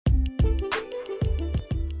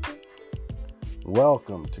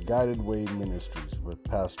Welcome to Guided Way Ministries with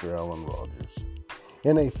Pastor Alan Rogers.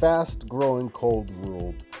 In a fast-growing cold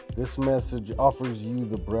world, this message offers you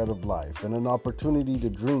the bread of life and an opportunity to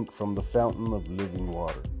drink from the fountain of living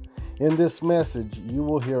water. In this message, you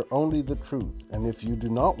will hear only the truth, and if you do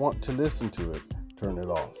not want to listen to it, turn it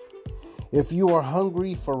off. If you are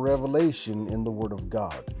hungry for revelation in the Word of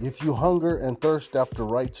God, if you hunger and thirst after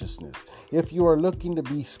righteousness, if you are looking to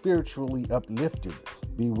be spiritually uplifted,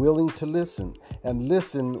 be willing to listen and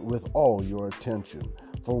listen with all your attention.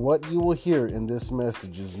 For what you will hear in this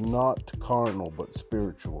message is not carnal but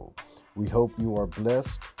spiritual. We hope you are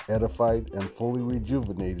blessed, edified, and fully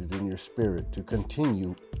rejuvenated in your spirit to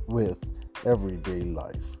continue with everyday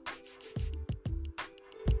life.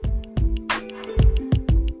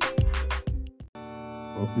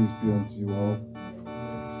 Well, peace be unto you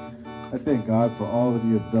all. I thank God for all that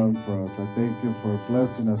He has done for us. I thank Him for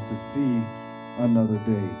blessing us to see another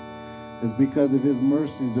day. It's because of His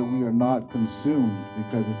mercies that we are not consumed,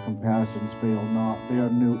 because His compassions fail not. They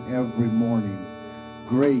are new every morning.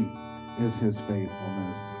 Great is His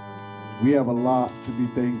faithfulness. We have a lot to be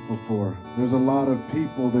thankful for. There's a lot of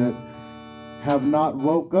people that have not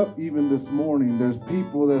woke up even this morning. There's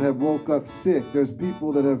people that have woke up sick. There's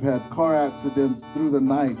people that have had car accidents through the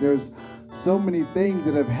night. There's so many things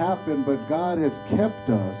that have happened, but God has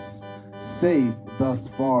kept us safe thus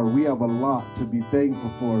far. We have a lot to be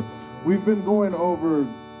thankful for. We've been going over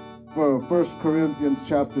for 1 Corinthians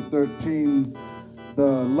chapter 13, the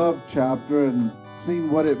love chapter, and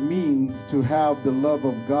seeing what it means to have the love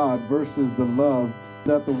of God versus the love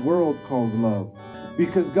that the world calls love.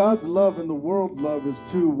 Because God's love and the world love is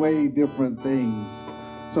two way different things.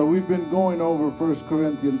 So we've been going over 1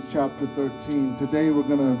 Corinthians chapter 13. Today we're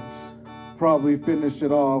going to probably finish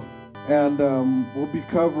it off. And we'll be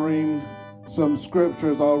covering some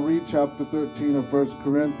scriptures. I'll read chapter 13 of 1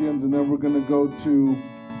 Corinthians. And then we're going to go to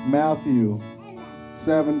Matthew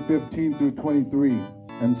 7:15 through 23.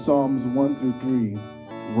 And Psalms 1 through 3.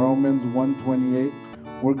 Romans 1:28.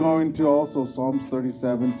 We're going to also Psalms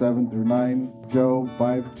 37, 7 through 9, Job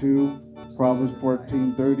 5:2, Proverbs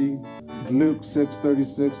 14:30, Luke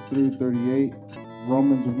 6:36 through 38,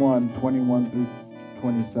 Romans 1:21 through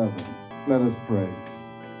 27. Let us pray.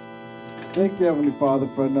 Thank you, Heavenly Father,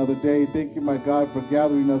 for another day. Thank you, my God, for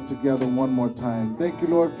gathering us together one more time. Thank you,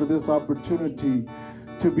 Lord, for this opportunity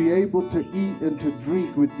to be able to eat and to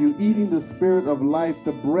drink with you, eating the Spirit of life,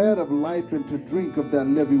 the bread of life, and to drink of that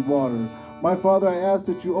living water. My Father, I ask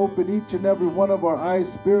that you open each and every one of our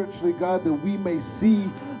eyes spiritually, God, that we may see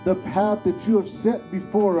the path that you have set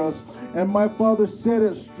before us. And my Father, set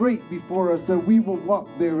it straight before us that we will walk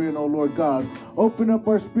therein, O Lord God. Open up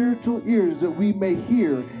our spiritual ears that we may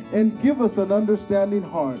hear and give us an understanding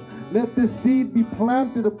heart. Let this seed be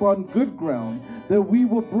planted upon good ground that we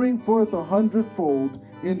will bring forth 100-fold.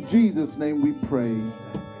 In Jesus' name we pray.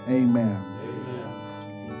 Amen.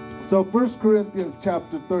 So 1 Corinthians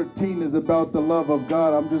chapter 13 is about the love of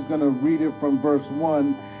God. I'm just going to read it from verse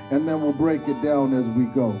 1, and then we'll break it down as we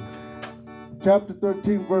go. Chapter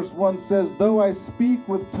 13, verse 1 says, "Though I speak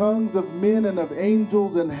with tongues of men and of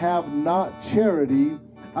angels and have not charity,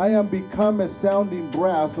 I am become a sounding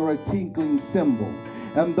brass or a tinkling cymbal.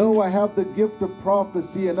 And though I have the gift of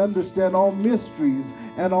prophecy and understand all mysteries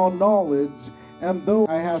and all knowledge, and though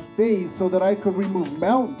I have faith so that I could remove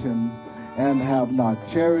mountains, and have not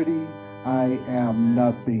charity, I am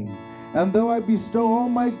nothing. And though I bestow all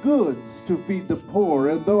my goods to feed the poor,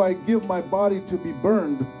 and though I give my body to be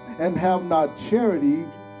burned, and have not charity,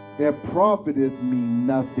 it profiteth me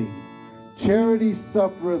nothing. Charity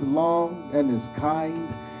suffereth long, and is kind.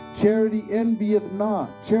 Charity envieth not.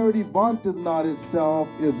 Charity vaunteth not itself,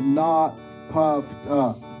 is not puffed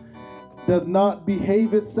up, doth not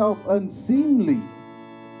behave itself unseemly,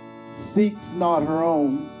 seeks not her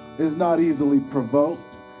own, is not easily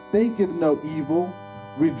provoked, thinketh no evil,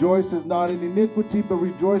 rejoiceth not in iniquity, but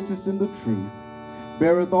rejoiceth in the truth,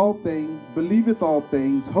 beareth all things, believeth all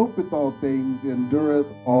things, hopeth all things, endureth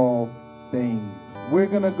all things." We're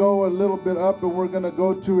going to go a little bit up, and we're going to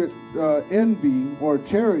go to it. Envy or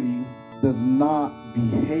charity does not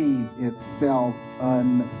behave itself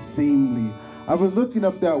unseemly. I was looking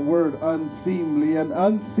up that word unseemly, and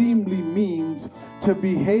unseemly means to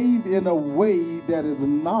behave in a way that is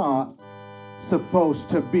not supposed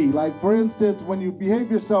to be. Like, for instance, when you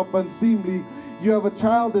behave yourself unseemly, You have a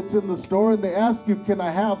child that's in the store and they ask you, can I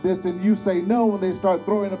have this? And you say no, and they start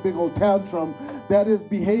throwing a big old tantrum. That is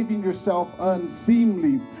behaving yourself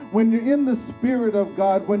unseemly. When you're in the Spirit of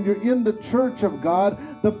God, when you're in the church of God,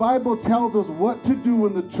 the Bible tells us what to do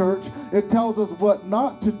in the church. It tells us what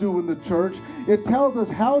not to do in the church. It tells us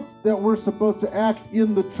how that we're supposed to act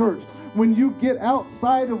in the church. When you get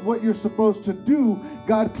outside of what you're supposed to do,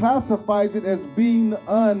 God classifies it as being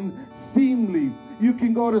unseemly. You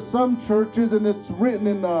can go to some churches, and it's written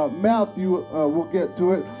in Matthew, we'll get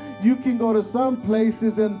to it. You can go to some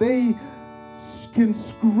places and they can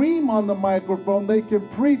scream on the microphone, they can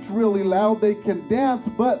preach really loud, they can dance,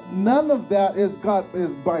 but none of that is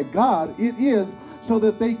by God. It is so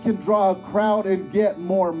that they can draw a crowd and get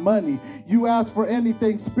more money. You ask for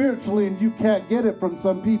anything spiritually and you can't get it from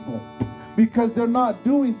some people because they're not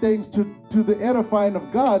doing things to the edifying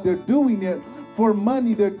of God. They're doing it for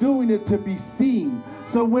money. They're doing it to be seen.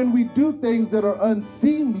 So when we do things that are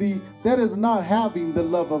unseemly, that is not having the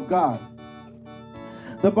love of God.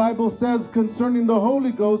 The Bible says concerning the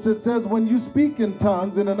Holy Ghost, it says when you speak in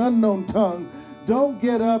tongues, in an unknown tongue, don't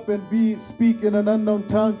get up and speak in an unknown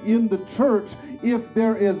tongue in the church if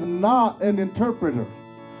there is not an interpreter.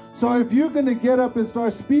 So if you're going to get up and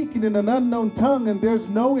start speaking in an unknown tongue and there's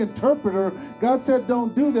no interpreter, God said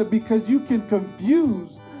don't do that because you can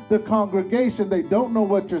confuse the congregation. They don't know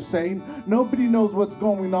what you're saying. Nobody knows what's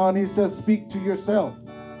going on. He says speak to yourself.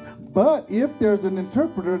 But if there's an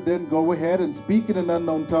interpreter, then go ahead and speak in an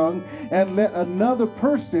unknown tongue and let another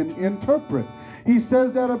person interpret. He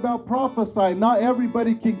says that about prophesy. Not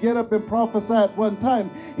everybody can get up and prophesy at one time.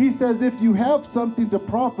 He says if you have something to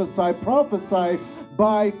prophesy, prophesy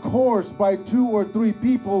by course, by 2 or 3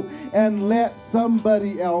 people, and let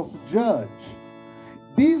somebody else judge.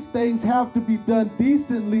 These things have to be done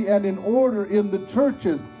decently and in order in the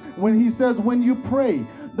churches. When he says when you pray,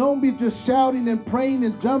 don't be just shouting and praying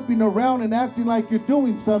and jumping around and acting like you're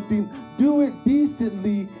doing something. Do it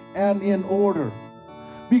decently and in order.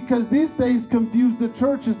 Because these things confuse the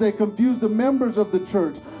churches. They confuse the members of the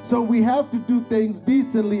church. So we have to do things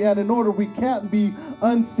decently and in order. We can't be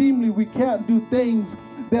unseemly. We can't do things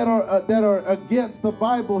that are against the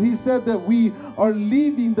Bible. He said that we are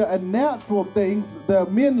leaving the unnatural things. The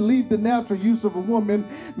men leave the natural use of a woman.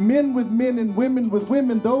 Men with men and women with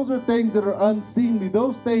women. Those are things that are unseemly.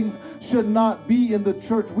 Those things should not be in the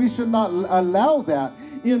church. We should not allow that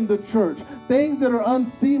in the church. Things that are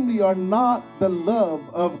unseemly are not the love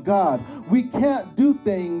of God. We can't do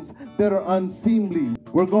things that are unseemly.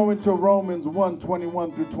 We're going to Romans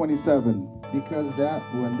 1:21 through 27. Because that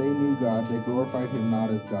when they knew God, they glorified him not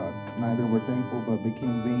as God, neither were thankful, but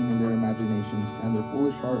became vain in their imaginations, and their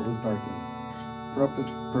foolish heart was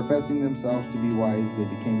darkened. Professing themselves to be wise, they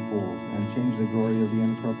became fools, and changed the glory of the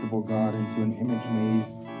incorruptible God into an image made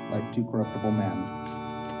like to corruptible man,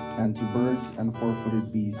 and to birds and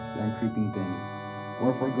four-footed beasts and creeping things.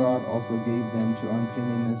 Wherefore God also gave them to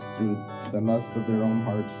uncleanness through the lusts of their own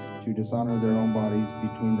hearts, to dishonor their own bodies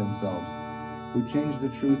between themselves, who changed the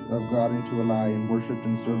truth of God into a lie, and worshipped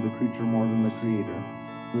and served the creature more than the Creator,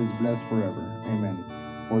 who is blessed forever. Amen.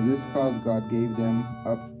 For this cause God gave them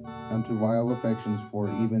up unto vile affections, for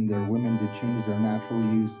even their women did change their natural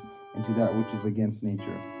use into that which is against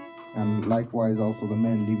nature. And likewise also the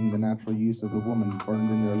men, leaving the natural use of the woman, burned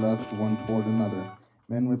in their lust one toward another,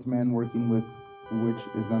 men with men, working with which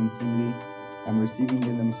is unseemly, and receiving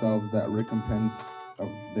in themselves that recompense of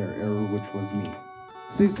their error which was meet.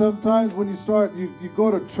 See, sometimes when you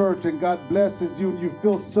go to church and God blesses you and you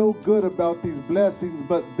feel so good about these blessings,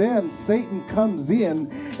 but then Satan comes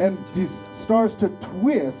in and starts to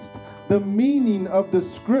twist the meaning of the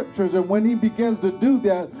scriptures. And when he begins to do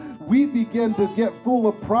that, we begin to get full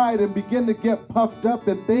of pride and begin to get puffed up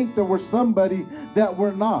and think that we're somebody that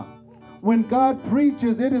we're not. When God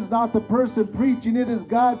preaches, it is not the person preaching, it is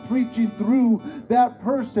God preaching through that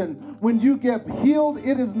person. When you get healed,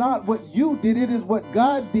 it is not what you did, it is what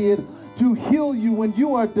God did to heal you. When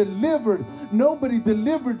you are delivered, nobody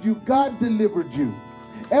delivered you, God delivered you.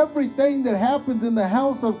 Everything that happens in the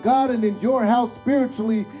house of God and in your house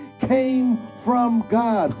spiritually came from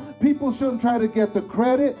God. People shouldn't try to get the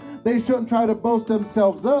credit. They shouldn't try to boast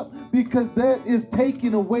themselves up, because that is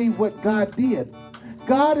taking away what God did.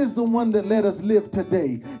 God is the one that let us live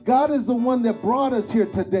today. God is the one that brought us here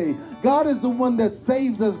today. God is the one that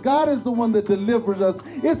saves us. God is the one that delivers us.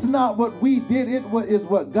 It's not what we did. It is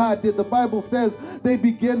what God did. The Bible says they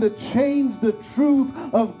began to change the truth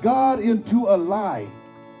of God into a lie,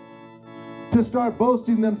 to start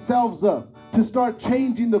boasting themselves up, to start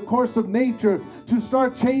changing the course of nature, to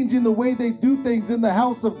start changing the way they do things in the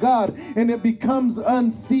house of God, and it becomes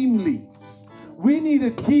unseemly. We need to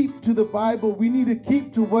keep to the Bible. We need to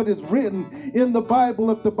keep to what is written in the Bible.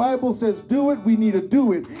 If the Bible says do it, we need to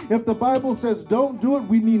do it. If the Bible says don't do it,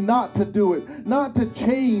 we need not to do it. Not to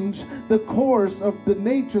change the course of the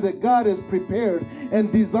nature that God has prepared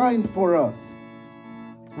and designed for us.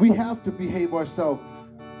 We have to behave ourselves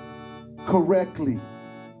correctly.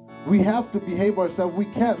 We have to behave ourselves. We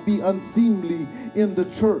can't be unseemly in the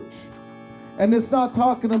church. And it's not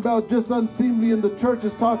talking about just unseemly in the church.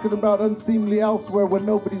 It's talking about unseemly elsewhere when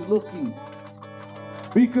nobody's looking.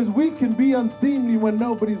 Because we can be unseemly when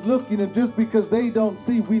nobody's looking, and just because they don't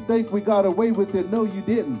see, we think we got away with it. No, you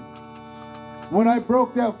didn't. When I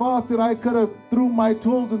broke that faucet, I could have threw my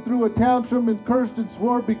tools and threw a tantrum and cursed and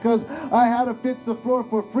swore because I had to fix the floor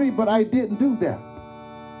for free, but I didn't do that.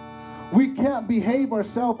 We can't behave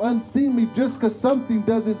ourselves unseemly just because something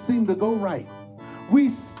doesn't seem to go right. We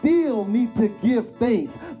still need to give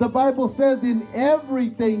thanks. The Bible says in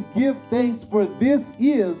everything give thanks, for this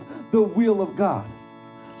is the will of God.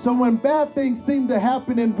 So when bad things seem to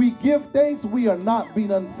happen and we give thanks, we are not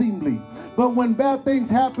being unseemly. But when bad things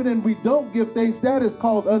happen and we don't give thanks, that is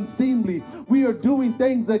called unseemly. We are doing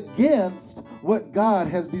things against what God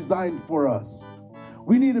has designed for us.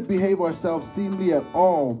 We need to behave ourselves seemly at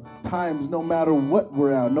all times, no matter what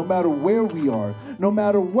we're at, no matter where we are, no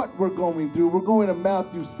matter what we're going through. We're going to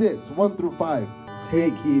Matthew 6, 1 through 5.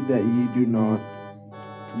 Take heed that ye do not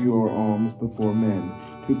your alms before men,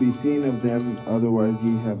 to be seen of them, otherwise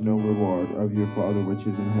ye have no reward of your Father which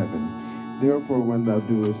is in heaven. Therefore when thou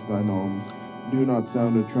doest thine alms, do not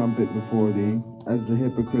sound a trumpet before thee, as the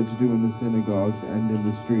hypocrites do in the synagogues and in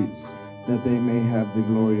the streets, that they may have the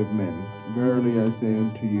glory of men. Verily I say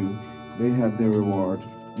unto you, they have their reward.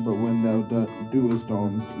 But when thou doest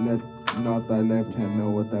alms, let not thy left hand know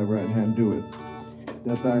what thy right hand doeth,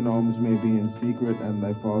 that thine alms may be in secret, and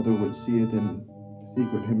thy Father which seeth in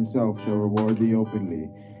secret himself shall reward thee openly.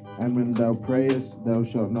 And when thou prayest, thou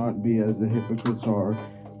shalt not be as the hypocrites are,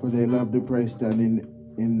 for they love to pray standing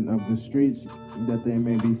in of the streets, that they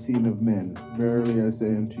may be seen of men. Verily I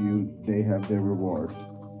say unto you, they have their reward.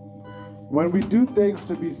 When we do things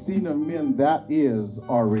to be seen of men, that is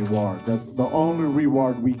our reward. That's the only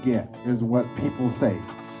reward we get, is what people say.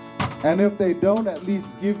 And if they don't at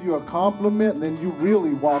least give you a compliment, then you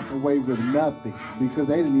really walk away with nothing, because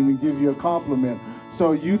they didn't even give you a compliment.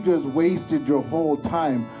 So you just wasted your whole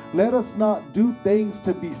time. Let us not do things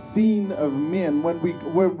to be seen of men.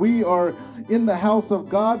 When we are in the house of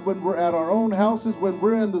God, when we're at our own houses, when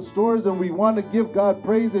we're in the stores and we want to give God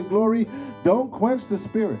praise and glory, don't quench the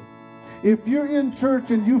Spirit. If you're in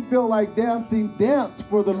church and you feel like dancing, dance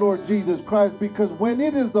for the Lord Jesus Christ, because when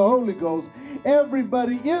it is the Holy Ghost,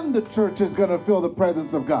 everybody in the church is going to feel the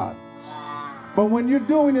presence of God. But when you're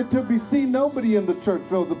doing it to be seen, nobody in the church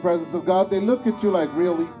feels the presence of God. They look at you like,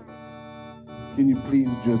 really? Can you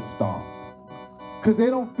please just stop? Because they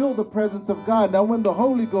don't feel the presence of God. Now, when the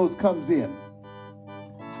Holy Ghost comes in,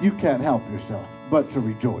 you can't help yourself but to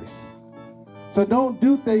rejoice. So don't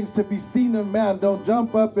do things to be seen of man. Don't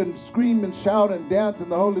jump up and scream and shout and dance and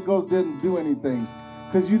the Holy Ghost didn't do anything.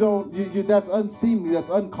 Because that's unseemly, that's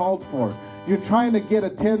uncalled for. You're trying to get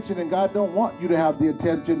attention, and God don't want you to have the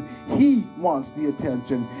attention. He wants the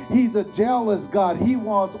attention. He's a jealous God. He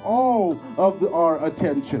wants all of our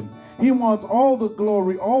attention. He wants all the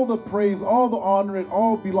glory, all the praise, all the honor. It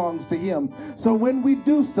all belongs to Him. So when we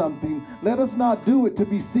do something, let us not do it to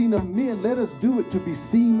be seen of men. Let us do it to be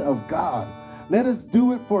seen of God. Let us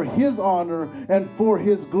do it for His honor and for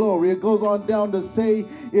His glory. It goes on down to say,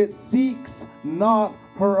 it seeks not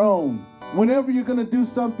her own. Whenever you're going to do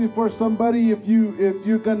something for somebody, if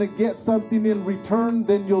you're going to get something in return,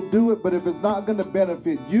 then you'll do it. But if it's not going to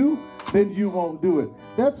benefit you, then you won't do it.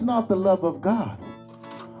 That's not the love of God.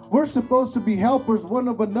 We're supposed to be helpers one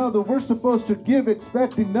of another. We're supposed to give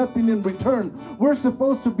expecting nothing in return. We're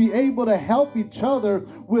supposed to be able to help each other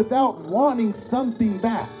without wanting something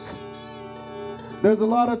back. There's a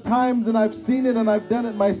lot of times, and I've seen it and I've done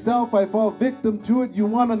it myself, I fall victim to it. You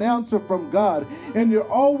want an answer from God, and you're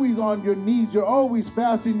always on your knees, you're always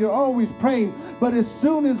fasting, you're always praying. But as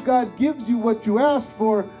soon as God gives you what you asked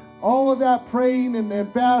for, all of that praying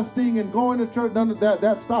and fasting and going to church, none of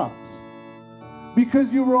that stops.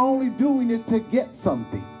 Because you were only doing it to get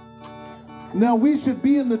something. Now, we should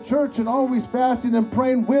be in the church and always fasting and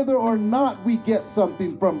praying whether or not we get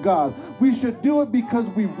something from God. We should do it because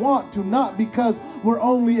we want to, not because we're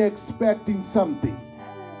only expecting something.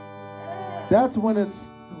 That's when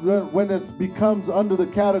it becomes under the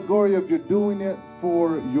category of you're doing it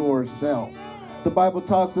for yourself. The Bible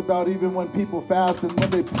talks about even when people fast and when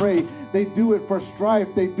they pray, they do it for strife.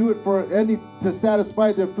 They do it to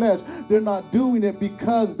satisfy their flesh. They're not doing it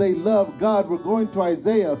because they love God. We're going to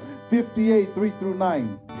Isaiah 58, 3 through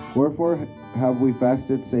 9. Wherefore have we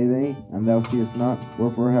fasted, say they, and thou seest not?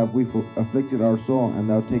 Wherefore have we afflicted our soul, and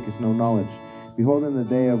thou takest no knowledge? Behold, in the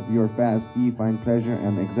day of your fast ye find pleasure,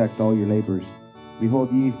 and exact all your labors.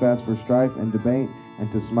 Behold, ye fast for strife and debate,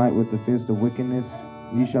 and to smite with the fist of wickedness.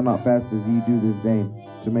 Ye shall not fast as ye do this day,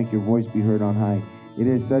 to make your voice be heard on high. It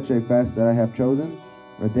is such a fast that I have chosen,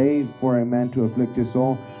 a day for a man to afflict his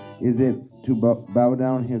soul. Is it to bow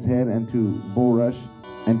down his head and to bulrush,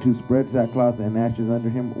 and to spread sackcloth and ashes under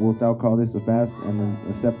him? Wilt thou call this a fast and an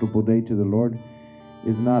acceptable day to the Lord?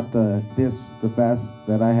 Is not this the fast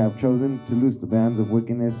that I have chosen, to loose the bands of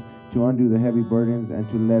wickedness, to undo the heavy burdens, and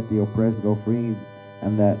to let the oppressed go free,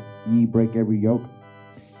 and that ye break every yoke?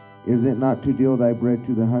 Is it not to deal thy bread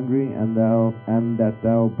to the hungry, and that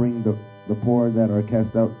thou bring the poor that are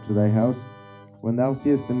cast out to thy house? When thou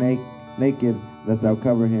seest the naked, that thou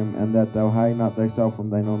cover him, and that thou hide not thyself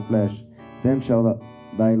from thine own flesh, then shall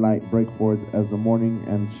thy light break forth as the morning,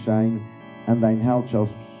 and shine, and thine health shall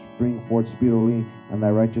spring forth speedily, and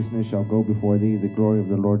thy righteousness shall go before thee. The glory of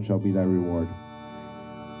the Lord shall be thy reward.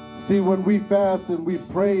 See, when we fast and we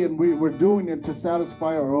pray and we're doing it to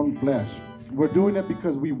satisfy our own flesh. We're doing it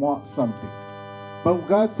because we want something. But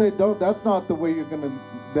God said, that's not the way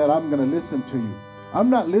that I'm gonna listen to you. I'm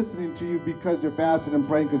not listening to you because you're fasting and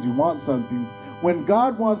praying because you want something. When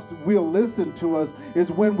God will listen to us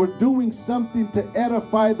is when we're doing something to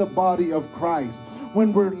edify the body of Christ.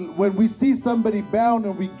 When we see somebody bound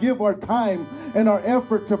and we give our time and our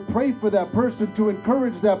effort to pray for that person, to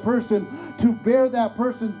encourage that person, to bear that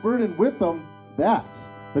person's burden with them, that's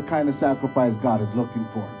the kind of sacrifice God is looking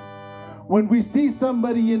for. When we see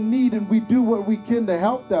somebody in need and we do what we can to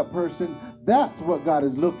help that person, that's what God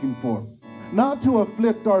is looking for. Not to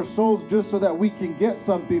afflict our souls just so that we can get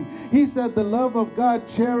something. He said the love of God,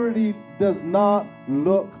 charity, does not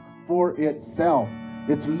look for itself.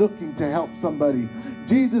 It's looking to help somebody.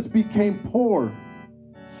 Jesus became poor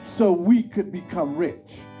so we could become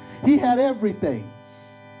rich. He had everything.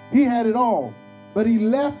 He had it all. But he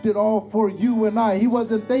left it all for you and I. He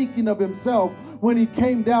wasn't thinking of himself when he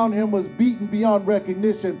came down here and was beaten beyond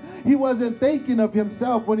recognition. He wasn't thinking of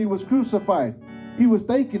himself when he was crucified. He was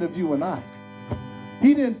thinking of you and I.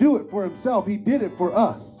 He didn't do it for himself. He did it for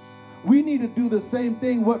us. We need to do the same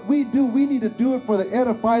thing. What we do, we need to do it for the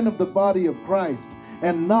edifying of the body of Christ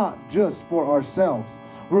and not just for ourselves.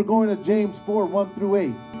 We're going to James 4, 1 through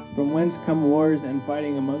 8. From whence come wars and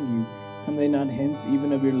fighting among you? Come they not hence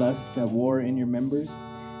even of your lusts that war in your members?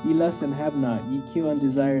 Ye lust and have not, ye kill and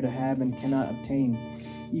desire to have and cannot obtain.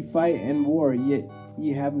 Ye fight and war, yet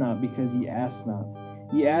ye have not, because ye ask not.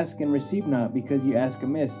 Ye ask and receive not, because ye ask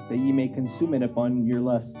amiss, that ye may consume it upon your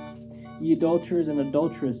lusts. Ye adulterers and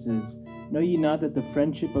adulteresses, know ye not that the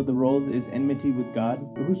friendship of the world is enmity with God?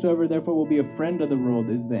 Whosoever therefore will be a friend of the world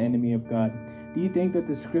is the enemy of God. Do ye think that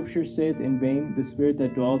the Scripture saith in vain, the Spirit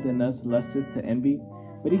that dwelleth in us lusteth to envy?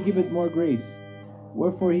 But he giveth more grace.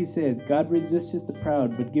 Wherefore he saith, God resisteth the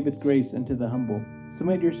proud, but giveth grace unto the humble.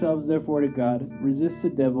 Submit yourselves therefore to God. Resist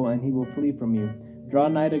the devil, and he will flee from you. Draw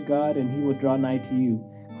nigh to God, and he will draw nigh to you.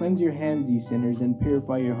 Cleanse your hands, ye sinners, and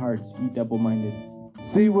purify your hearts, ye double-minded.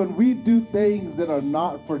 See, when we do things that are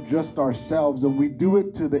not for just ourselves, and we do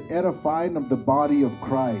it to the edifying of the body of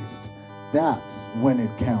Christ, that's when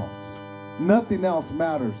it counts. Nothing else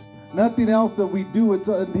matters. Nothing else that we do.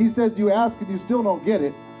 He says you ask and you still don't get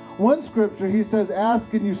it. One scripture, he says,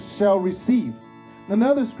 ask and you shall receive.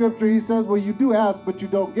 Another scripture, he says, well, you do ask, but you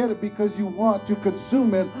don't get it because you want to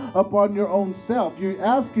consume it upon your own self. You're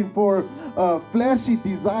asking for fleshy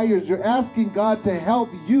desires. You're asking God to help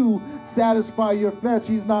you satisfy your flesh.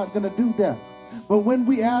 He's not going to do that. But when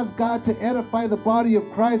we ask God to edify the body of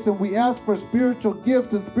Christ and we ask for spiritual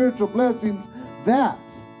gifts and spiritual blessings,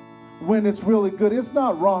 that's when it's really good. It's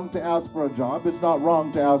not wrong to ask for a job. It's not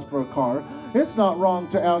wrong to ask for a car. It's not wrong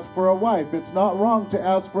to ask for a wife. It's not wrong to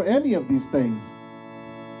ask for any of these things.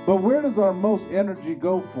 But where does our most energy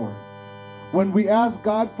go for? When we ask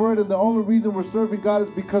God for it and the only reason we're serving God is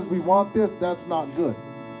because we want this, that's not good.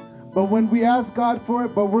 But when we ask God for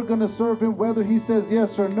it, but we're going to serve him whether he says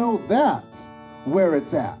yes or no, that's where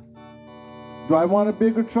it's at. Do I want a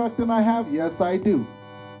bigger truck than I have? Yes, I do.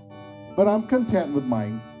 But I'm content with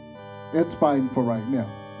mine. It's fine for right now.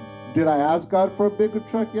 Did I ask God for a bigger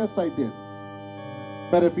truck? Yes, I did.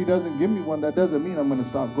 But if he doesn't give me one, that doesn't mean I'm going to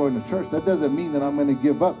stop going to church. That doesn't mean that I'm going to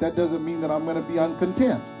give up. That doesn't mean that I'm going to be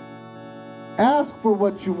uncontent. Ask for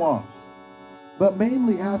what you want, but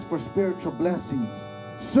mainly ask for spiritual blessings.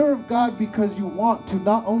 Serve God because you want to,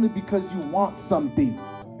 not only because you want something.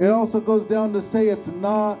 It also goes down to say it's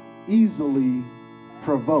not easily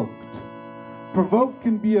provoked. Provoke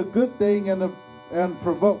can be a good thing, and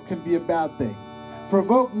provoke can be a bad thing.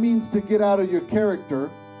 Provoke means to get out of your character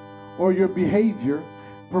or your behavior.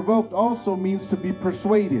 Provoked also means to be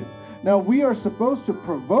persuaded. Now, we are supposed to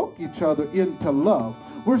provoke each other into love.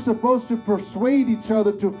 We're supposed to persuade each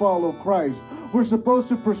other to follow Christ. We're supposed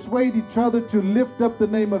to persuade each other to lift up the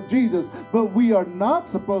name of Jesus, but we are not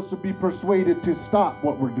supposed to be persuaded to stop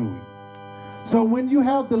what we're doing. So when you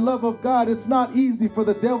have the love of God, it's not easy for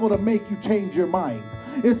the devil to make you change your mind.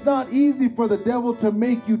 It's not easy for the devil to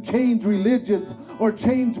make you change religions or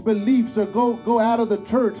change beliefs or go out of the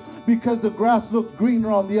church because the grass looks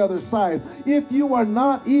greener on the other side. If you are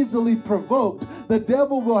not easily provoked, the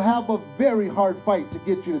devil will have a very hard fight to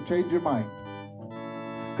get you to change your mind.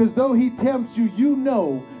 Because though he tempts you, you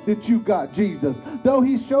know that you got Jesus. Though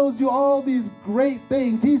he shows you all these great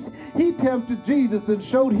things, he tempted Jesus and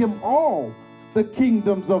showed him all the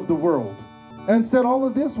kingdoms of the world and said, all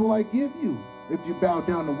of this will I give you if you bow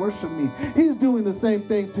down and worship me. He's doing the same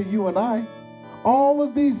thing to you and I. All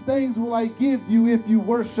of these things will I give you if you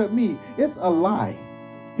worship me. It's a lie.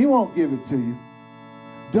 He won't give it to you.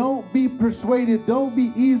 Don't be persuaded. Don't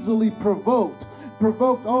be easily provoked.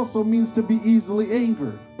 Provoked also means to be easily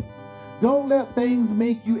angered. Don't let things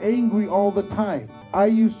make you angry all the time. I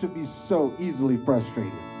used to be so easily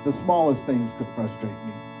frustrated. The smallest things could frustrate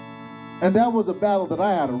me. And that was a battle that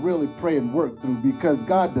I had to really pray and work through, because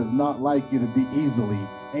God does not like you to be easily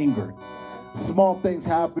angered. Small things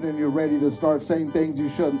happen and you're ready to start saying things you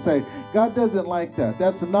shouldn't say. God doesn't like that.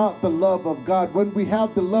 That's not the love of God. When we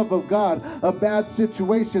have the love of God, a bad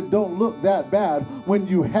situation don't look that bad when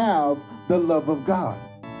you have the love of God.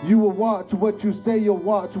 You will watch what you say, you'll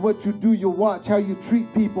watch what you do, you'll watch how you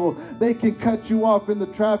treat people. They can cut you off in the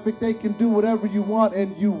traffic, they can do whatever you want,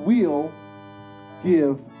 and you will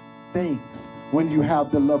give thanks when you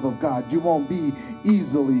have the love of God. You won't be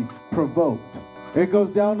easily provoked. It goes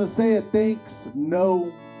down to say it thinks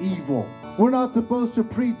no evil. We're not supposed to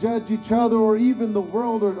prejudge each other or even the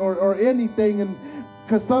world or anything, and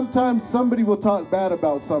because sometimes somebody will talk bad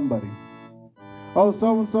about somebody. Oh,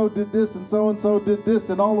 so-and-so did this and so-and-so did this,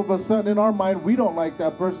 and all of a sudden in our mind we don't like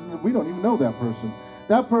that person, and we don't even know that person.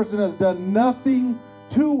 That person has done nothing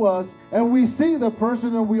to us, and we see the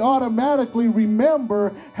person and we automatically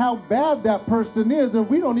remember how bad that person is, and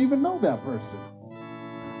we don't even know that person.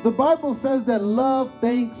 The Bible says that love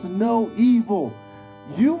thinks no evil.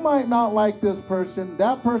 You might not like this person.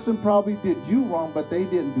 That person probably did you wrong, but they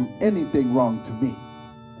didn't do anything wrong to me.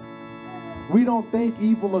 We don't think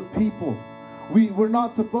evil of people. We're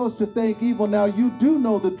not supposed to think evil. Now, you do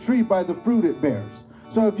know the tree by the fruit it bears.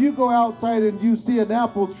 So if you go outside and you see an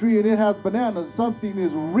apple tree and it has bananas, something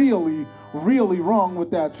is really, really wrong with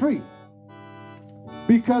that tree.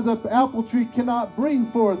 Because an apple tree cannot bring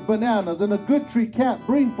forth bananas, and a good tree can't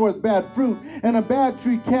bring forth bad fruit, and a bad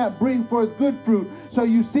tree can't bring forth good fruit. So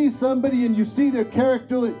you see somebody and you see their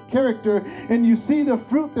character and you see the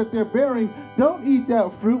fruit that they're bearing. Don't eat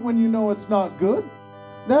that fruit when you know it's not good.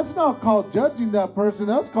 That's not called judging that person.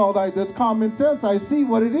 That's common sense. I see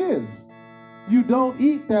what it is. You don't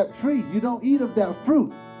eat that tree. You don't eat of that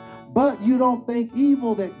fruit. But you don't think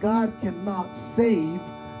evil that God cannot save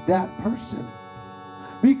that person.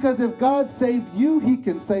 Because if God saved you, he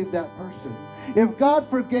can save that person. If God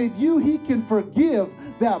forgave you, he can forgive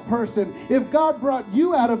that person. If God brought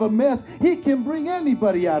you out of a mess, he can bring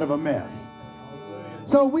anybody out of a mess.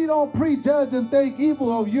 So we don't prejudge and think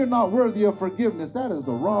evil, oh, you're not worthy of forgiveness. That is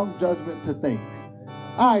the wrong judgment to think.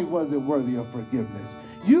 I wasn't worthy of forgiveness.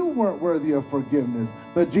 You weren't worthy of forgiveness,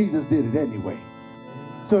 but Jesus did it anyway.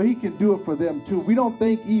 So he can do it for them too. We don't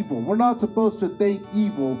think evil. We're not supposed to think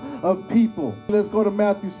evil of people. Let's go to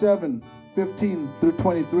Matthew 7:15 through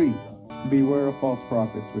 23. Beware of false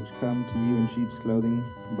prophets, which come to you in sheep's clothing,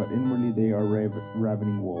 but inwardly they are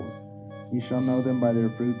ravening wolves. You shall know them by their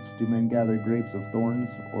fruits. Do men gather grapes of thorns,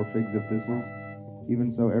 or figs of thistles? Even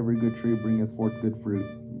so every good tree bringeth forth good fruit,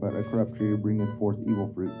 but a corrupt tree bringeth forth evil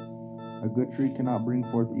fruit. A good tree cannot bring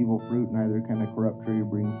forth evil fruit, neither can a corrupt tree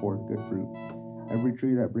bring forth good fruit. Every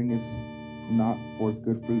tree that bringeth not forth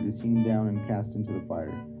good fruit is hewn down and cast into the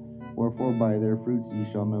fire. Wherefore by their fruits ye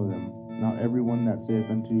shall know them. Not every one that saith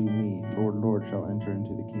unto me, Lord, Lord, shall enter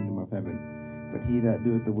into the kingdom of heaven, but he that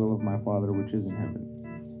doeth the will of my Father which is in heaven.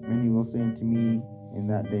 Many will say unto me in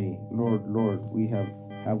that day, Lord, Lord,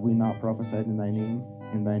 have we not prophesied in thy name?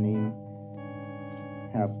 In thy name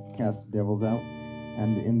have cast devils out,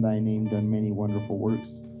 and in thy name done many wonderful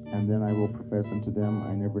works? And then I will profess unto them,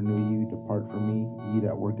 I never knew you. Depart from me, ye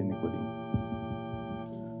that work iniquity.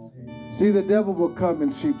 See, the devil will come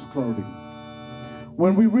in sheep's clothing.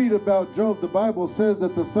 When we read about Job, the Bible says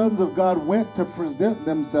that the sons of God went to present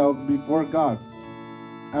themselves before God.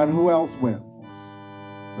 And who else went?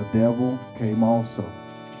 The devil came also.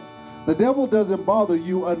 The devil doesn't bother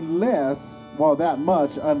you unless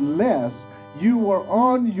you are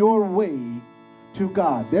on your way to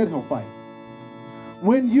God. Then he'll fight.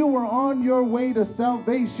 When you are on your way to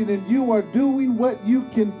salvation and you are doing what you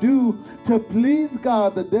can do to please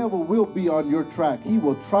God, the devil will be on your track. He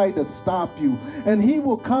will try to stop you, and he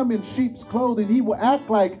will come in sheep's clothing. He will act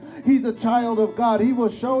like he's a child of God. He will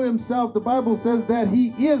show himself. The Bible says that he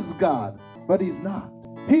is God, but he's not.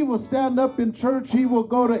 He will stand up in church. He will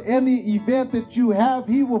go to any event that you have.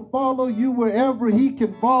 He will follow you wherever he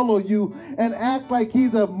can follow you and act like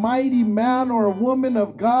he's a mighty man or a woman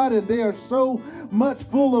of God, and they are so much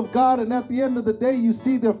full of God. And at the end of the day, you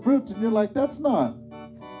see their fruits and you're like, that's not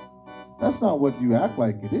what you act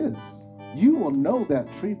like it is. You will know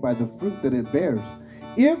that tree by the fruit that it bears.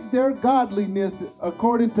 If their godliness,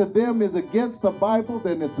 according to them, is against the Bible,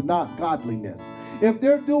 then it's not godliness. If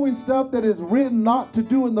they're doing stuff that is written not to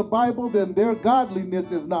do in the Bible, then their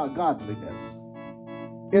godliness is not godliness.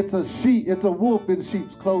 It's a wolf in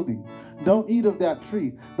sheep's clothing. Don't eat of that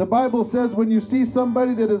tree. The Bible says when you see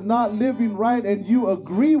somebody that is not living right and you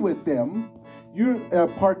agree with them, you're a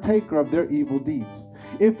partaker of their evil deeds.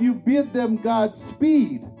 If you bid them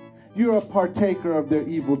Godspeed, you're a partaker of their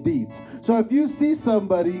evil deeds. So if you see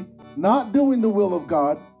somebody not doing the will of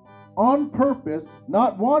God, on purpose,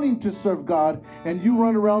 not wanting to serve God, and you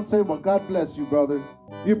run around saying, well, God bless you, brother,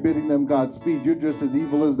 you're bidding them Godspeed. You're just as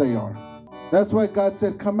evil as they are. That's why God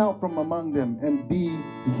said, come out from among them and be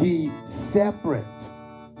ye separate,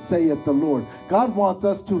 saith the Lord. God wants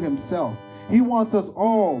us to himself. He wants us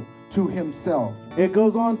all to himself. It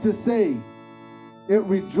goes on to say, it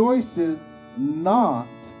rejoices not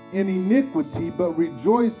in iniquity, but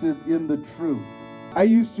rejoiceth in the truth.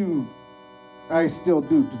 I still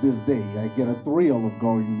do to this day. I get a thrill of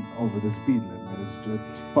going over the speed limit.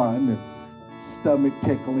 It's fun. It's stomach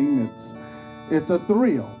tickling. It's a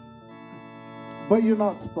thrill. But you're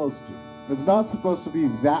not supposed to. It's not supposed to be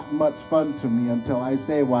that much fun to me until I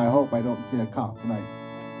say, well, I hope I don't see a cop.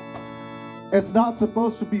 It's not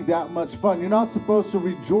supposed to be that much fun. You're not supposed to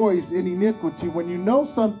rejoice in iniquity. When you know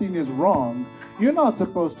something is wrong, you're not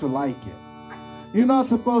supposed to like it. You're not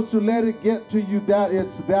supposed to let it get to you that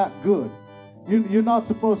it's that good. You're not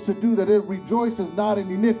supposed to do that. It rejoices not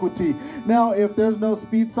in iniquity. Now, if there's no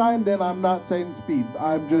speed sign, then I'm not saying speed.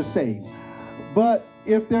 I'm just saying. But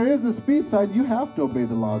if there is a speed sign, you have to obey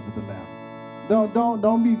the laws of the land.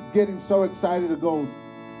 Don't be getting so excited to go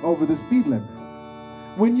over the speed limit.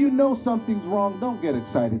 When you know something's wrong, don't get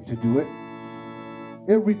excited to do it.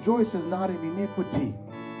 It rejoices not in iniquity.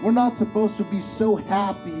 We're not supposed to be so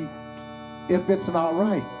happy if it's not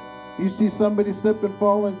right. You see somebody slip and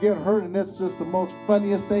fall and get hurt, and it's just the most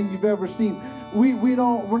funniest thing you've ever seen.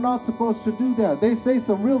 We're not supposed to do that. They say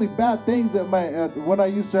some really bad things when I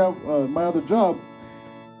used to have my other job,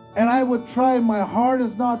 and I would try my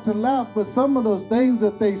hardest not to laugh, but some of those things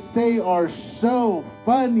that they say are so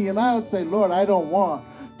funny, and I would say, Lord, I don't want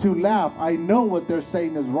to laugh. I know what they're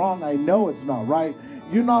saying is wrong. I know it's not right.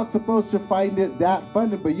 You're not supposed to find it that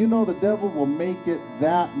funny, but you know the devil will make it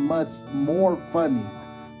that much more funny.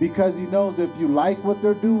 Because he knows if you like what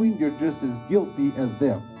they're doing, you're just as guilty as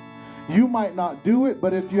them. You might not do it,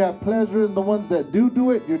 but if you have pleasure in the ones that do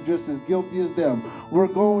it, you're just as guilty as them. We're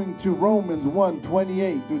going to Romans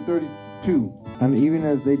 1:28 through 32. And even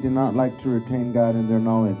as they did not like to retain God in their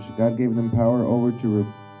knowledge, God gave them power over to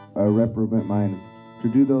a reprobate mind, to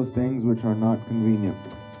do those things which are not convenient,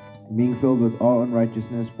 being filled with all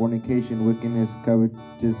unrighteousness, fornication, wickedness,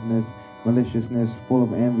 covetousness, maliciousness, full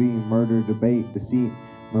of envy, murder, debate, deceit,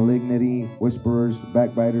 malignity, whisperers,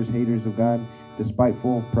 backbiters, haters of God,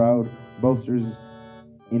 despiteful, proud, boasters,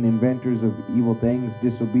 inventors of evil things,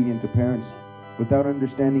 disobedient to parents, without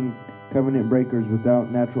understanding, covenant breakers,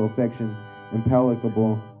 without natural affection,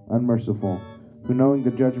 implacable, unmerciful, who knowing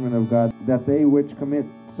the judgment of God, that they which commit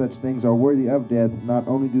such things are worthy of death, not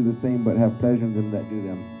only do the same, but have pleasure in them that do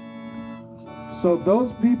them. So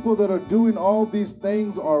those people that are doing all these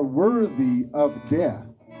things are worthy of death.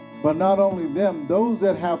 But not only them, those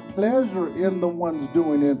that have pleasure in the ones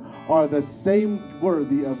doing it are the same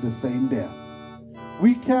worthy of the same death.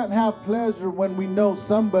 We can't have pleasure when we know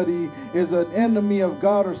somebody is an enemy of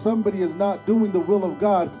God or somebody is not doing the will of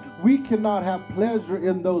God. We cannot have pleasure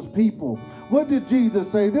in those people. What did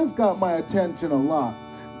Jesus say? This got my attention a lot.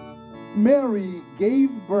 Mary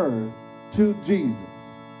gave birth to Jesus,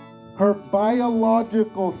 her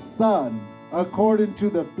biological son, according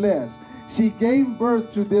to the flesh. She gave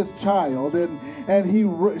birth to this child,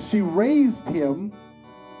 and she raised him.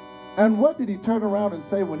 And what did he turn around and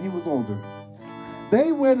say when he was older?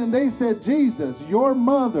 They went and they said, Jesus, your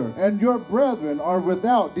mother and your brethren are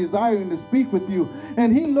without, desiring to speak with you.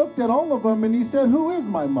 And he looked at all of them and he said, who is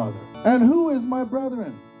my mother? And who is my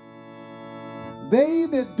brethren? They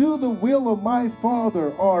that do the will of my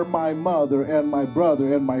Father are my mother and my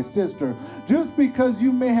brother and my sister. Just because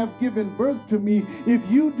you may have given birth to me, if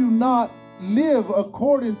you do not live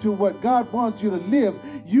according to what God wants you to live,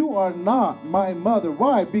 you are not my mother.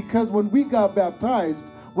 Why? Because when we got baptized,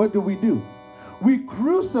 what do? We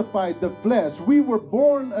crucified the flesh. We were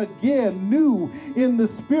born again, new in the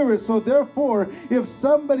spirit. So therefore, if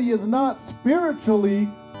somebody is not spiritually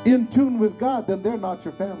in tune with God, then they're not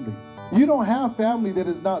your family. You don't have family that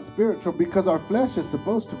is not spiritual, because our flesh is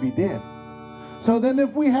supposed to be dead. So then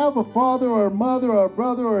if we have a father or a mother or a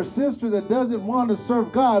brother or a sister that doesn't want to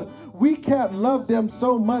serve God, we can't love them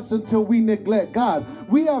so much until we neglect God.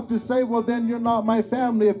 We have to say, well, then you're not my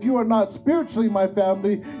family. If you are not spiritually my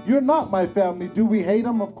family, you're not my family. Do we hate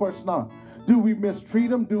them? Of course not. Do we mistreat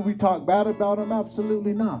them? Do we talk bad about them?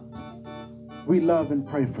 Absolutely not. We love and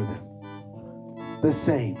pray for them. The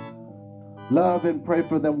same. Love and pray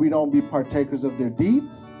for them. We don't be partakers of their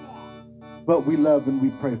deeds, but we love and we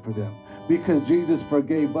pray for them. Because Jesus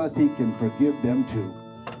forgave us, he can forgive them too.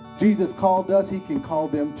 Jesus called us, he can call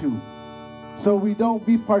them too. So we don't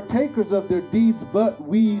be partakers of their deeds, but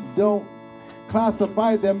we don't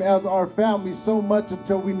classify them as our family so much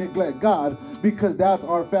until we neglect God, because that's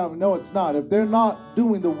our family. No, it's not. If they're not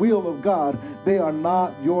doing the will of God, they are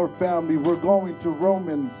not your family. We're going to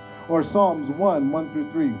Romans or Psalms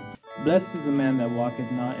 1:1-3. Blessed is the man that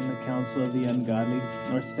walketh not in the counsel of the ungodly,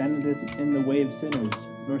 nor standeth in the way of sinners,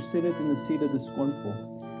 nor sitteth in the seat of the scornful.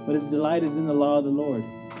 But his delight is in the law of the Lord,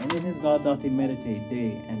 and in his law doth he meditate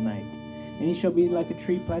day and night. And he shall be like a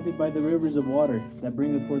tree planted by the rivers of water, that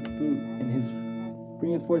bringeth forth his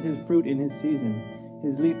fruit in his season.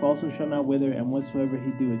 His leaf also shall not wither, and whatsoever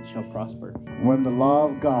he doeth shall prosper. When the law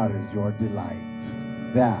of God is your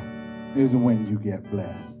delight, that is when you get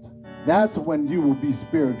blessed. That's when you will be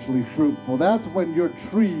spiritually fruitful. That's when your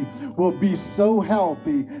tree will be so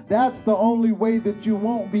healthy. That's the only way that you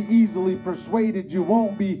won't be easily persuaded. You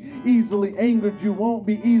won't be easily angered. You won't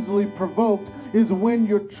be easily provoked, is when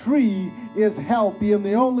your tree is healthy. And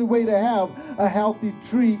the only way to have a healthy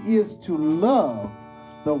tree is to love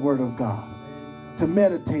the Word of God, to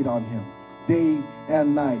meditate on Him day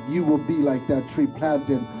and night. You will be like that tree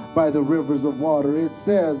planted by the rivers of water. It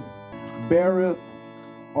says, beareth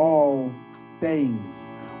all things,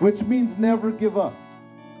 which means never give up.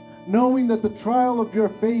 Knowing that the trial of your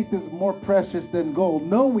faith is more precious than gold.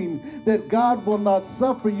 Knowing that God will not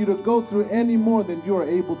suffer you to go through any more than you are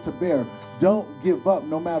able to bear. Don't give up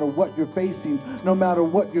no matter what you're facing, no matter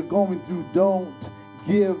what you're going through. Don't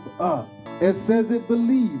give up. It says it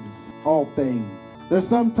believes all things. There's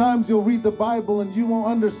sometimes you'll read the Bible and you won't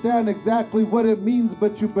understand exactly what it means,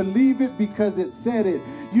 but you believe it because it said it.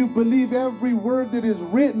 You believe every word that is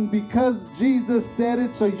written because Jesus said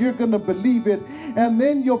it, so you're going to believe it. And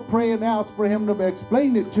then you'll pray and ask for Him to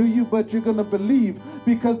explain it to you, but you're going to believe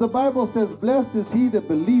because the Bible says, blessed is he that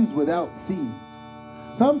believes without seeing.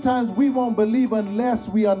 Sometimes we won't believe unless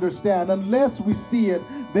we understand, unless we see it,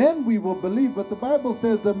 then we will believe. But the Bible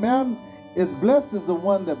says the man is blessed is the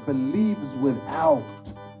one that believes without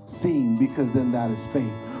seeing, because then that is faith.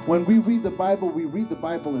 When we read the Bible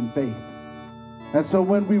in faith. And so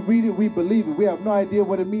when we read it, we believe it. We have no idea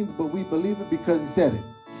what it means, but we believe it because He said it.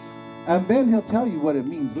 And then He'll tell you what it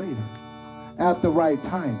means later, at the right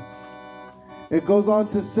time. It goes on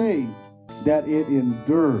to say that it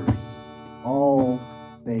endures all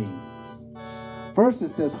things. First it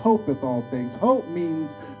says, hopeth all things. Hope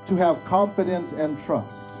means to have confidence and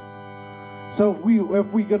trust. So if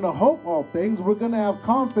we're going to hope all things, we're going to have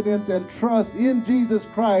confidence and trust in Jesus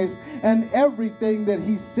Christ and everything that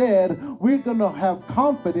He said. We're going to have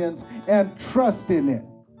confidence and trust in it.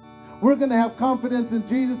 We're going to have confidence in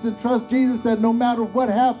Jesus and trust Jesus that no matter what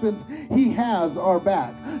happens, He has our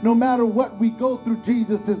back. No matter what we go through,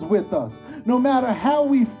 Jesus is with us. No matter how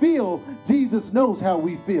we feel, Jesus knows how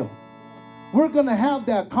we feel. We're going to have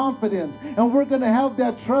that confidence and we're going to have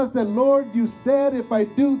that trust that, Lord, you said if I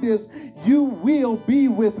do this, you will be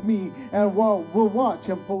with me, and we'll watch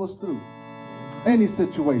Him pull us through any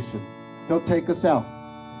situation. He'll take us out.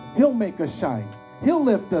 He'll make us shine. He'll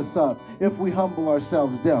lift us up if we humble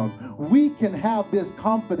ourselves down. We can have this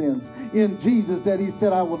confidence in Jesus that He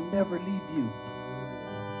said, I will never leave you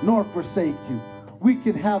nor forsake you. We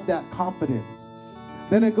can have that confidence.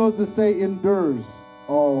 Then it goes to say endures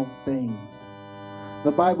all things.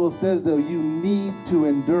 The Bible says that you need to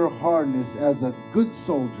endure hardness as a good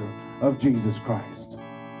soldier of Jesus Christ.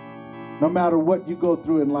 No matter what you go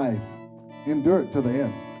through in life, endure it to the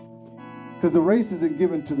end. Because the race isn't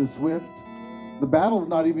given to the swift. The battle's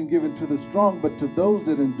not even given to the strong, but to those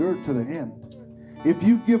that endure to the end. If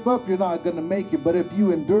you give up, you're not going to make it. But if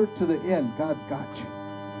you endure to the end, God's got you.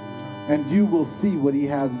 And you will see what he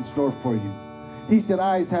has in store for you. He said,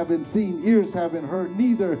 eyes haven't seen, ears haven't heard,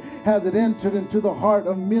 neither has it entered into the heart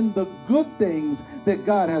of men the good things that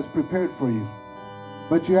God has prepared for you.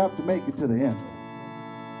 But you have to make it to the end.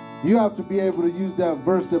 You have to be able to use that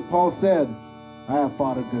verse that Paul said, I have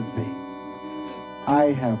fought a good fight. I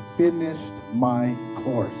have finished my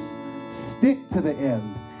course. Stick to the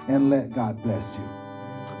end and let God bless you.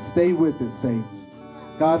 Stay with it, saints.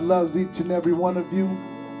 God loves each and every one of you.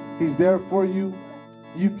 He's there for you.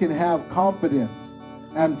 You can have confidence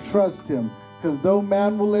and trust him, because though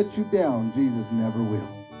man will let you down, Jesus never will.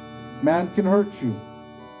 Man can hurt you.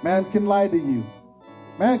 Man can lie to you.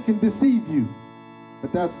 Man can deceive you.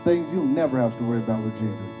 But that's things you'll never have to worry about with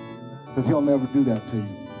Jesus, because he'll never do that to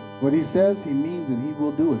you. What he says, he means, and he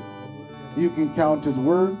will do it. You can count his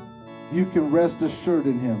word. You can rest assured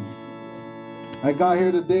in him. I got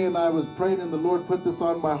here today and I was praying, and the Lord put this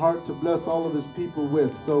on my heart to bless all of his people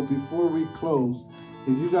with. So before we close,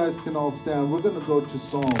 if you guys can all stand, we're going to go to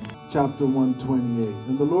Psalm chapter 128.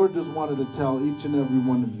 And the Lord just wanted to tell each and every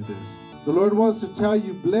one of you this. The Lord wants to tell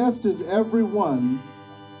you, blessed is every one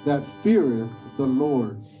that feareth the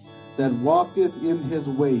Lord, that walketh in his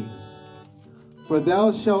ways. For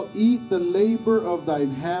thou shalt eat the labor of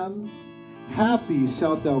thine hands. Happy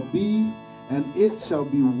shalt thou be, and it shall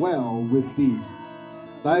be well with thee.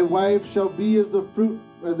 Thy wife shall be as a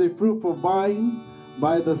fruitful vine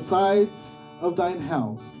by the sides of thine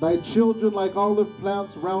house, thy children like olive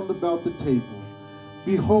plants round about the table.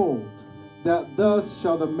 Behold, that thus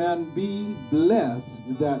shall the man be blessed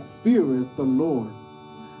that feareth the Lord.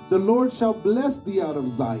 The Lord shall bless thee out of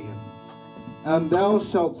Zion, and thou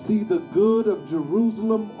shalt see the good of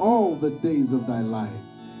Jerusalem all the days of thy life.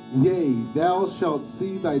 Yea, thou shalt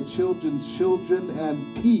see thy children's children,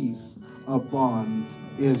 and peace upon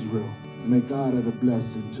Israel. May God add a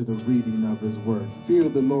blessing to the reading of his word. Fear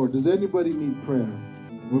the Lord. Does anybody need prayer?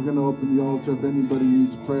 We're going to open the altar if anybody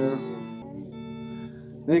needs prayer.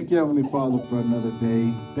 Thank you, Heavenly Father, for another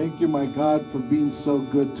day. Thank you, my God, for being so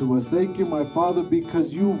good to us. Thank you, my Father,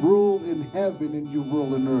 because you rule in heaven and you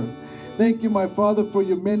rule in earth. Thank you, my Father, for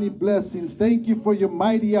your many blessings. Thank you for your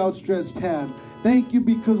mighty outstretched hand. Thank you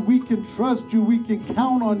because we can trust you, we can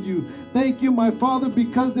count on you. Thank you, my Father,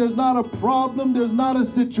 because there's not a problem, there's not a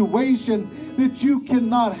situation that you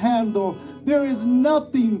cannot handle. There is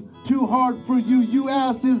nothing too hard for you. You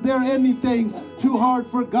asked, is there anything too hard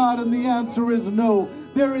for God? And the answer is no.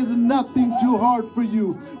 There is nothing too hard for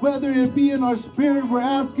you. Whether it be in our spirit, we're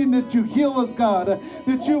asking that you heal us, God,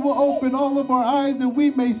 that you will open all of our eyes and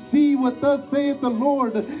we may see what thus saith the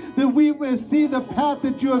Lord, that we may see the path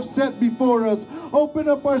that you have set before us. Open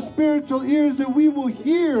up our spiritual ears and we will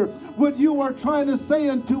hear what you are trying to say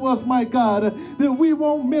unto us, my God, that we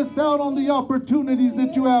won't miss out on the opportunities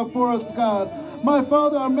that you have for us, God. My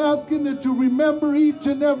Father, I'm asking that you remember each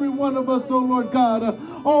and every one of us, oh Lord God.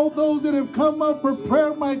 All those that have come up for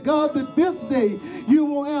prayer, my God, that this day you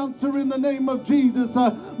will answer in the name of Jesus.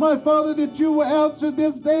 My Father, that you will answer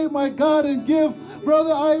this day, my God, and give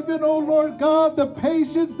Brother Ivan, oh Lord God, the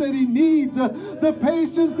patience that he needs, the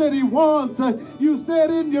patience that he wants. You said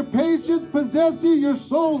in your patience, possess ye your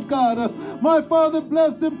souls, God. My Father,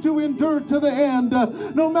 bless him to endure to the end.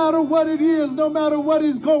 No matter what it is, no matter what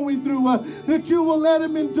he's going through, that you will let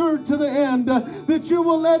him endure to the end, that you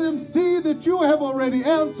will let him see that you have already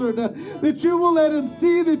answered, that you will let him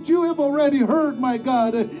see that you have already heard, my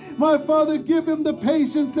God. My Father, give him the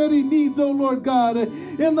patience that he needs, oh Lord God,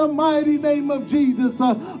 in the mighty name of Jesus.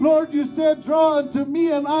 Lord, you said, draw unto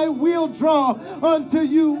me and I will draw unto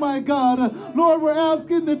you, my God. Lord, we're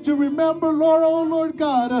asking that you remember, Lord, oh Lord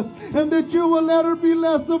God, and that you will let her be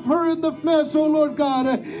less of her in the flesh, oh Lord God,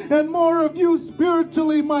 and more of you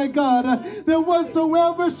spiritually, my God, that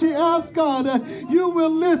whatsoever she asks, God, you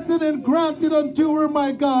will listen and grant it unto her,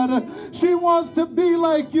 my God. She wants to be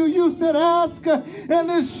like you. You said, ask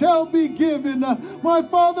and it shall be given. My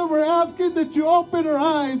Father, we're asking that you open her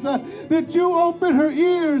eyes, that you open her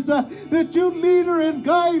ears, that you lead her and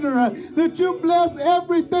guide her, that you bless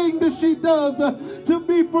everything that she does to be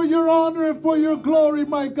be for your honor and for your glory,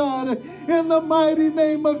 my God, in the mighty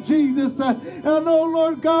name of Jesus. And oh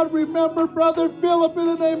Lord God, remember Brother Philip in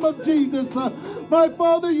the name of Jesus. My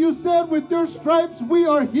Father, you said with your stripes we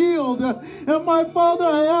are healed. And my Father,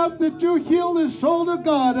 I ask that you heal his shoulder,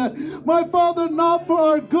 God. My Father, not for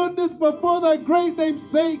our goodness, but for thy great name's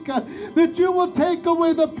sake, that you will take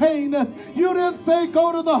away the pain. You didn't say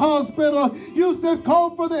go to the hospital. You said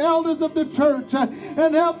call for the elders of the church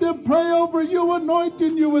and have them pray over you,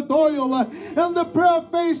 anointing you with oil. And the prayer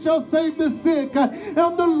of faith shall save the sick,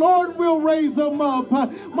 and the Lord will raise them up.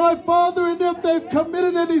 My Father, and if they've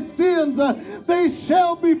committed any sins, they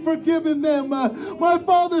shall be forgiven them. My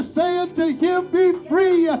Father, saying to him, be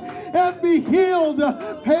free and be healed.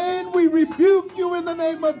 Pain, we rebuke you in the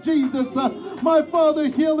name of Jesus. My Father,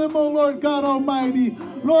 heal him, O Lord God Almighty.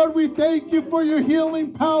 Lord, we thank you for your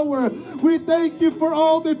healing power. We thank you for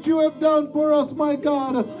all that you have done for us, my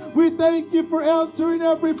God. We thank you for answering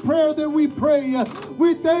every prayer that we pray.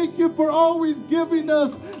 We thank you for always giving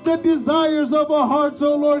us the desires of our hearts,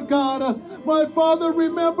 O Lord God. My Father,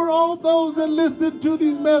 remember all those that listen to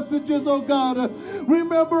these messages, oh God.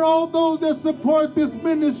 Remember all those that support this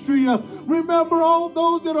ministry. Remember all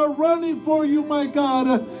those that are running for you, my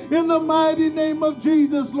God. In the mighty name of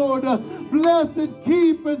Jesus, Lord. Bless and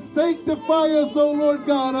keep and sanctify us, oh Lord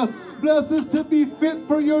God. Bless us to be fit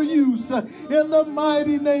for your use. In the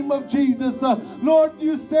mighty name of Jesus. Lord,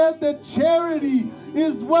 you said that charity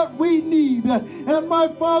is what we need. And my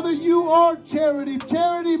Father, you are charity.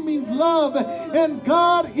 Charity means love, and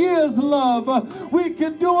God is love. We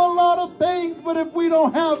can do a lot of things, but if we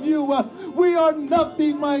don't have you, we are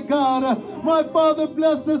nothing, my God. My Father,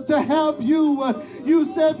 bless us to have you. You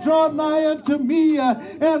said, draw nigh unto me,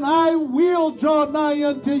 and I will draw nigh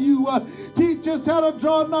unto you. Teach us how to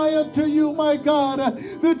draw nigh unto you, my God,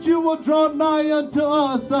 that you will draw nigh unto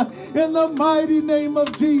us in the mighty name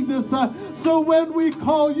of Jesus. So when we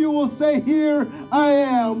call, you will say, here I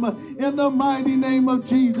am, in the mighty name of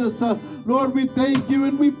Jesus. Lord, we thank you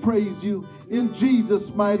and we praise you in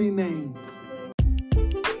Jesus' mighty name.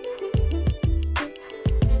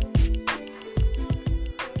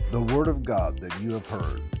 The word of God that you have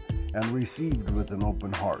heard and received with an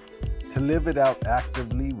open heart, to live it out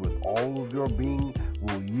actively with all of your being,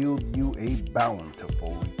 will yield you a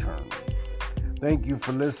bountiful return. Thank you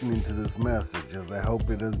for listening to this message, as I hope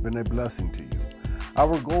it has been a blessing to you.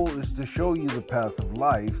 Our goal is to show you the path of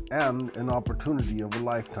life and an opportunity of a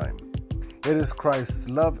lifetime. It is Christ's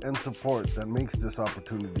love and support that makes this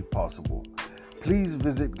opportunity possible. Please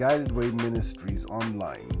visit Guided Way Ministries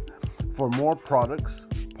online for more products,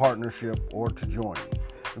 partnership, or to join.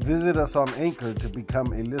 Visit us on Anchor to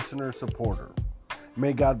become a listener supporter.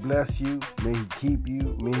 May God bless you, may He keep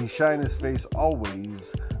you, may He shine His face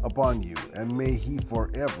always upon you, and may He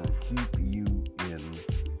forever keep you in